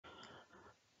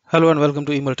Hello and welcome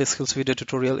to E-MultiSkills video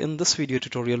tutorial. In this video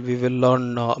tutorial, we will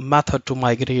learn a method to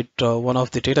migrate one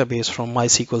of the database from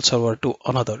MySQL server to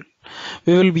another.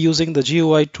 We will be using the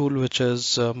GUI tool, which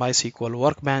is MySQL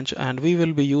Workbench, and we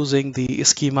will be using the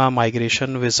Schema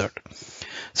Migration WIZARD.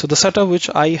 So the setup which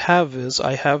I have is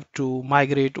I have to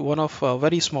migrate one of a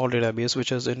very small database,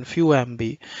 which is in few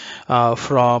MB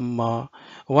from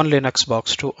one Linux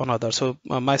box to another. So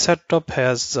my setup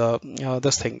has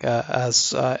this thing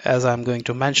as I'm going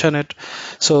to mention it.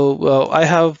 So I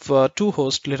have two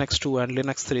hosts, Linux2 and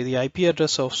Linux3. The IP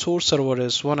address of source server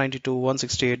is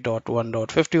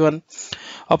 192.168.1.51.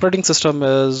 Operating system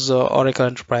is Oracle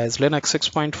Enterprise Linux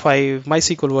 6.5.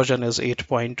 MySQL version is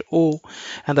 8.0,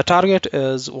 and the target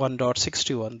is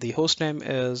 1.61. The hostname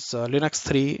is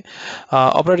Linux3.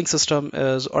 Operating system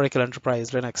is Oracle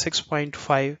Enterprise Linux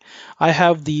 6.5. I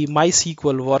have the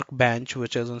MySQL Workbench,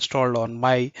 which is installed on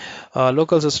my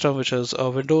local system, which is a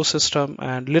Windows system,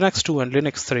 and Linux2 and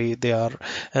Linux3, they are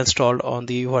installed on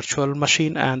the virtual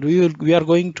machine, and we are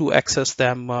going to access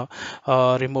them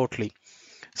remotely.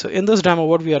 So in this demo,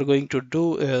 what we are going to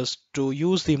do is to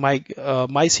use the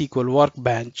MySQL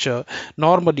Workbench.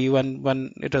 Normally,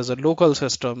 when it is a local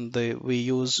system, we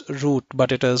use root,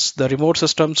 but it is the remote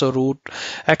system, so root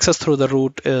access through the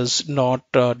root is not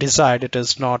desired. It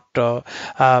is not,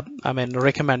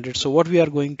 recommended. So what we are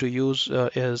going to use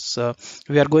is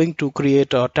we are going to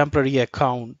create a temporary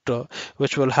account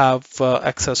which will have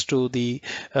access to the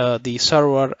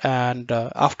server, and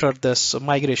after this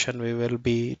migration, we will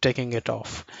be taking it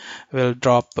off. We'll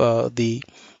drop the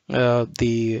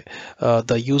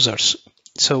users.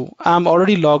 So I'm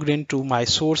already logged into my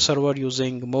source server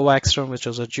using MovaXterm, which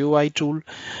is a GUI tool.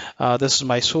 This is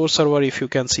my source server. If you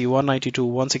can see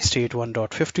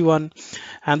 192.168.1.51,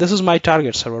 and this is my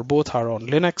target server. Both are on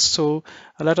Linux. So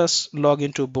let us log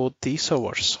into both the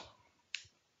servers.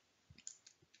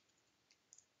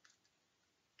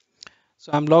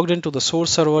 So I'm logged into the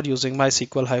source server using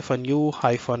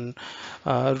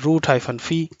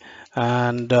mysql-u-root-phi,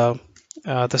 and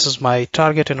this is my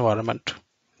target environment.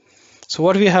 So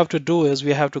what we have to do is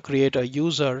we have to create a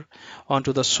user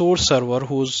onto the source server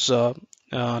whose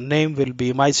name will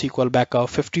be MySQL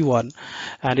backup 51,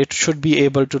 and it should be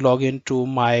able to log into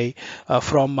my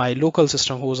from my local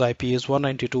system whose IP is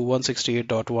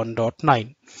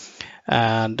 192.168.1.9.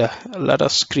 And let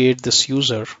us create this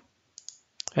user.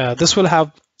 This will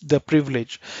have the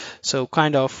privilege, so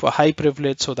kind of a high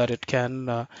privilege, so that it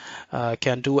can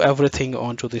do everything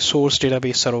onto the source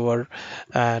database server,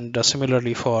 and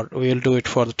similarly we'll do it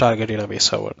for the target database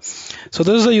server. So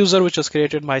this is a user which has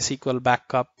created MySQL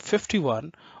backup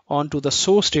 51 onto the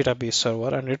source database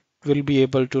server, and it will be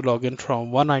able to log in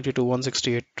from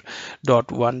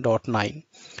 192.168.1.9.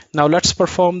 Now let's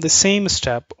perform the same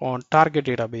step on target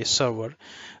database server.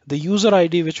 The user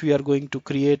ID which we are going to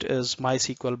create is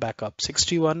MySQL backup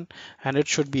 61, and it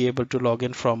should be able to log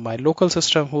in from my local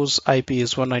system whose IP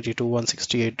is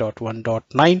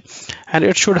 192.168.1.9, and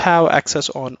it should have access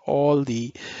on all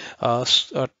the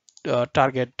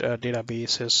target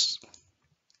databases.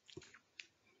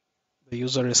 The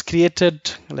user is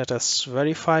created. Let us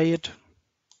verify it.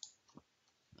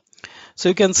 So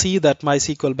you can see that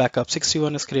MySQL backup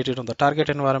 61 is created on the target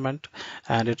environment,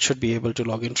 and it should be able to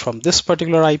log in from this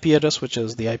particular IP address, which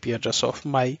is the IP address of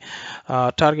my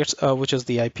which is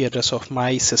the IP address of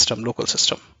my system, local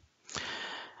system.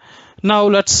 Now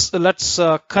let's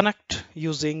connect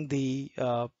using the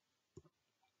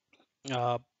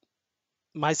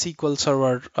MySQL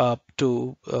server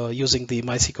to using the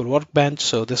MySQL Workbench.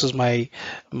 So this is my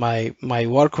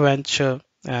workbench,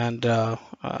 and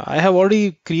I have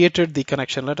already created the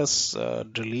connection. Let us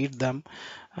delete them,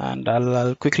 and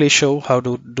I'll quickly show how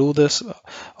to do this,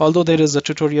 although there is a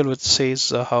tutorial which says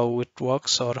how it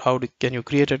works or can you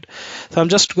create it. So I'm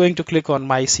just going to click on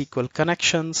MySQL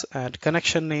connections and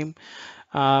connection name.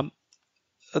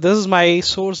 This is my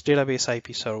source database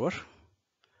IP server.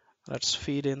 Let's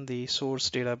feed in the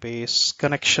source database.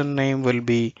 Connection name will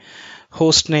be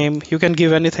host name. You can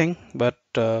give anything, but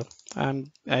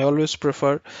I always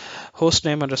prefer host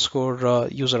name underscore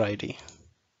user ID.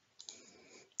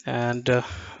 And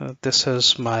this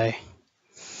is my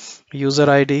user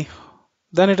ID.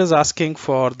 Then it is asking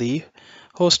for the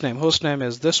host name. Host name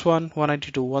is this one,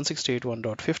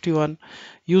 192.168.1.51.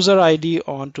 User ID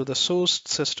onto the source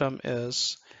system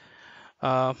is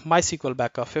MySQL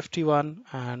backup 51,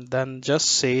 and then just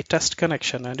say test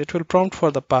connection, and it will prompt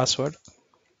for the password.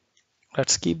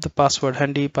 Let's keep the password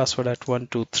handy, password at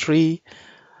 123.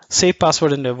 Save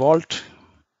password in the vault.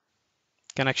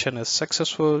 Connection is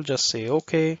successful. Just say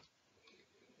OK.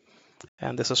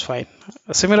 and this is fine.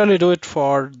 Similarly, do it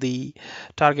for the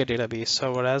target database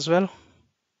server as well.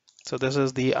 So this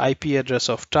is the IP address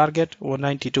of target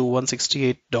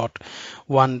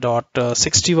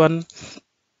 192.168.1.61.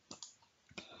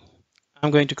 I'm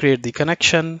going to create the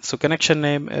connection. So connection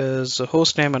name is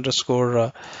hostname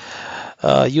underscore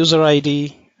user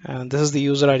ID, and this is the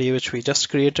user ID which we just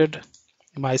created,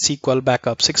 MySQL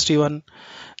backup 61.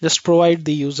 Just provide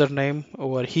the username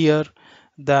over here,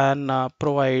 then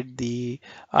provide the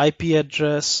IP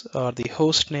address or the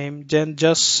host name, then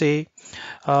just say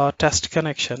test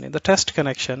connection. In the test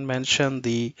connection, mention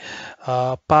the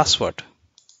password,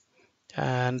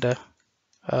 and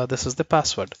this is the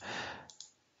password.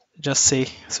 Just say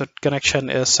so connection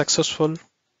is successful.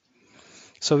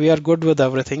 So we are good with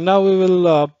everything. Now we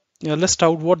will list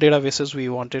out what databases we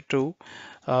wanted to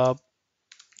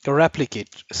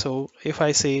replicate. So if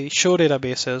I say show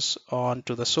databases on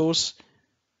to the source,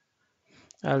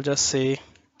 I'll just say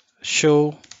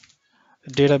show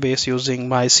database using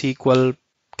MySQL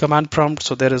command prompt.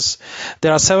 So there are 7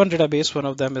 databases. One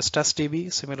of them is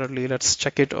testdb. Similarly, let's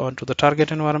check it onto the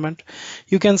target environment.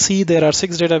 You can see there are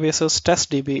 6 databases.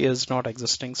 Testdb is not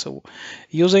existing. So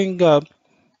using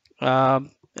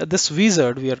this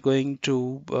wizard, we are going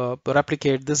to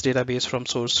replicate this database from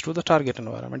source to the target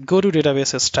environment. Go to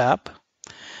databases tab,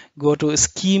 go to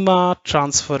schema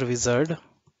transfer wizard.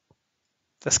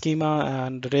 The schema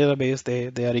and the database,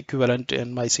 they are equivalent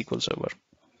in MySQL server.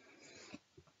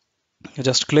 You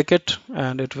just click it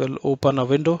and it will open a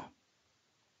window.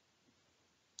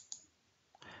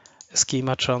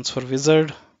 Schema transfer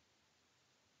wizard.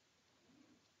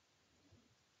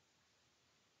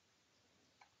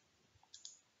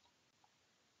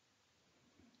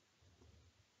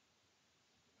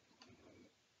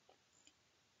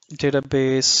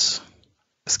 Database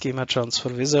schema transfer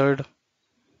wizard.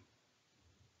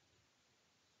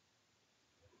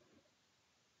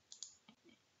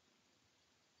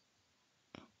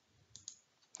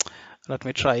 Let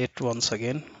me try it once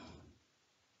again.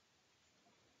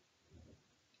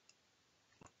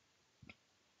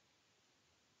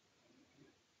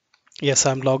 Yes,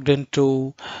 I'm logged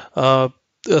into the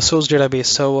source database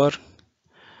server.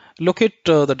 Look at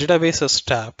the databases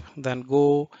tab, then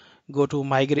go to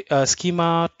migrate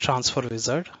schema transfer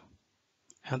wizard,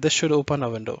 and this should open a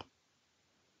window.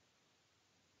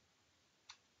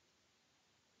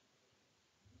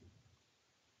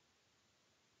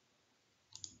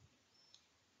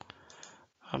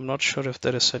 I'm not sure if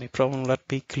there is any problem. Let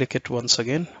me click it once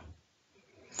again.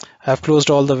 I've closed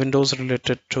all the windows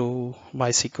related to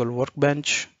MySQL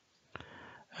Workbench,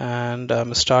 and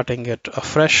I'm starting it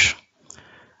afresh.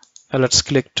 Let's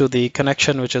click to the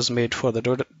connection which is made for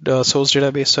the source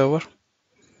database server.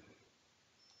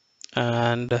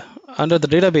 And under the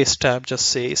database tab, just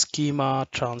say schema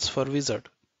transfer wizard.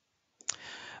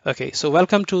 Okay, so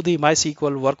welcome to the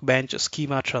MySQL Workbench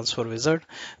Schema Transfer Wizard.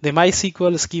 The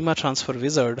MySQL Schema Transfer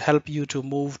Wizard help you to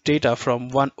move data from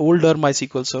one older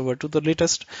MySQL server to the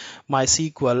latest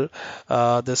MySQL.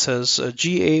 This is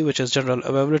GA, which is General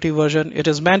Availability version. It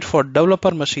is meant for developer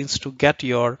machines to get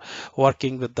your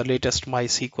working with the latest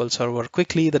MySQL server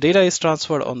quickly. The data is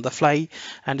transferred on the fly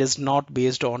and is not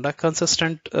based on a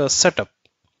consistent setup.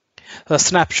 A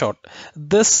snapshot.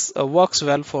 This works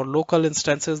well for local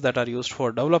instances that are used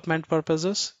for development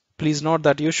purposes. Please note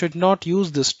that you should not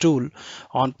use this tool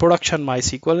on production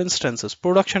MySQL instances.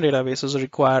 Production databases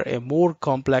require a more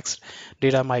complex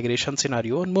data migration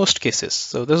scenario in most cases.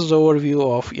 So this is an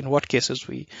overview of in what cases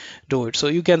we do it. So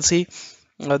you can see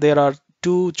there are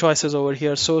 2 choices over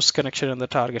here, source connection and the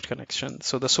target connection.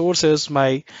 So the source is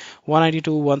my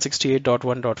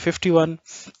 192.168.1.51.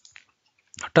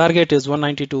 Target is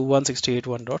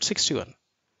 192.168.1.61.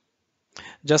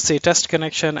 Just say test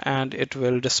connection and it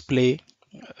will display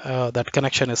that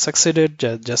connection is succeeded.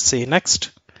 Just say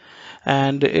next,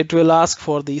 and it will ask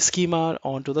for the schema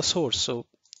onto the source. So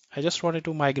I just wanted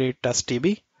to migrate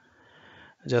testdb.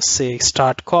 Just say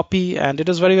start copy, and it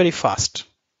is very fast.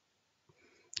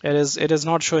 It is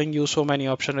not showing you so many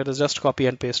options. It is just copy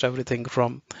and paste everything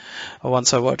from one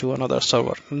server to another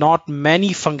server. Not many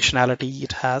functionality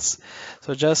it has.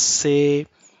 So just say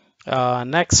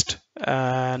next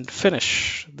and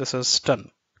finish. This is done.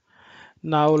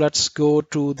 Now let's go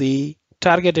to the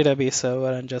target database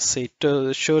server and just say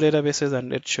to show databases,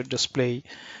 and it should display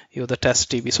you the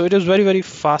test DB. So it is very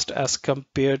fast as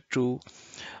compared to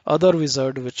other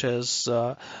wizard, which is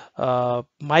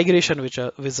migration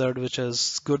wizard, which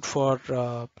is good for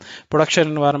production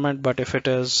environment. But if it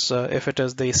is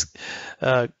this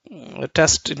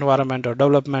test environment or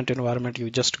development environment, you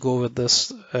just go with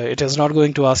this. It is not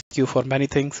going to ask you for many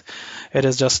things. It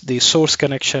is just the source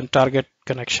connection, target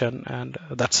connection, and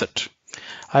that's it.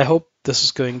 I hope this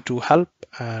is going to help,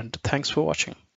 and thanks for watching.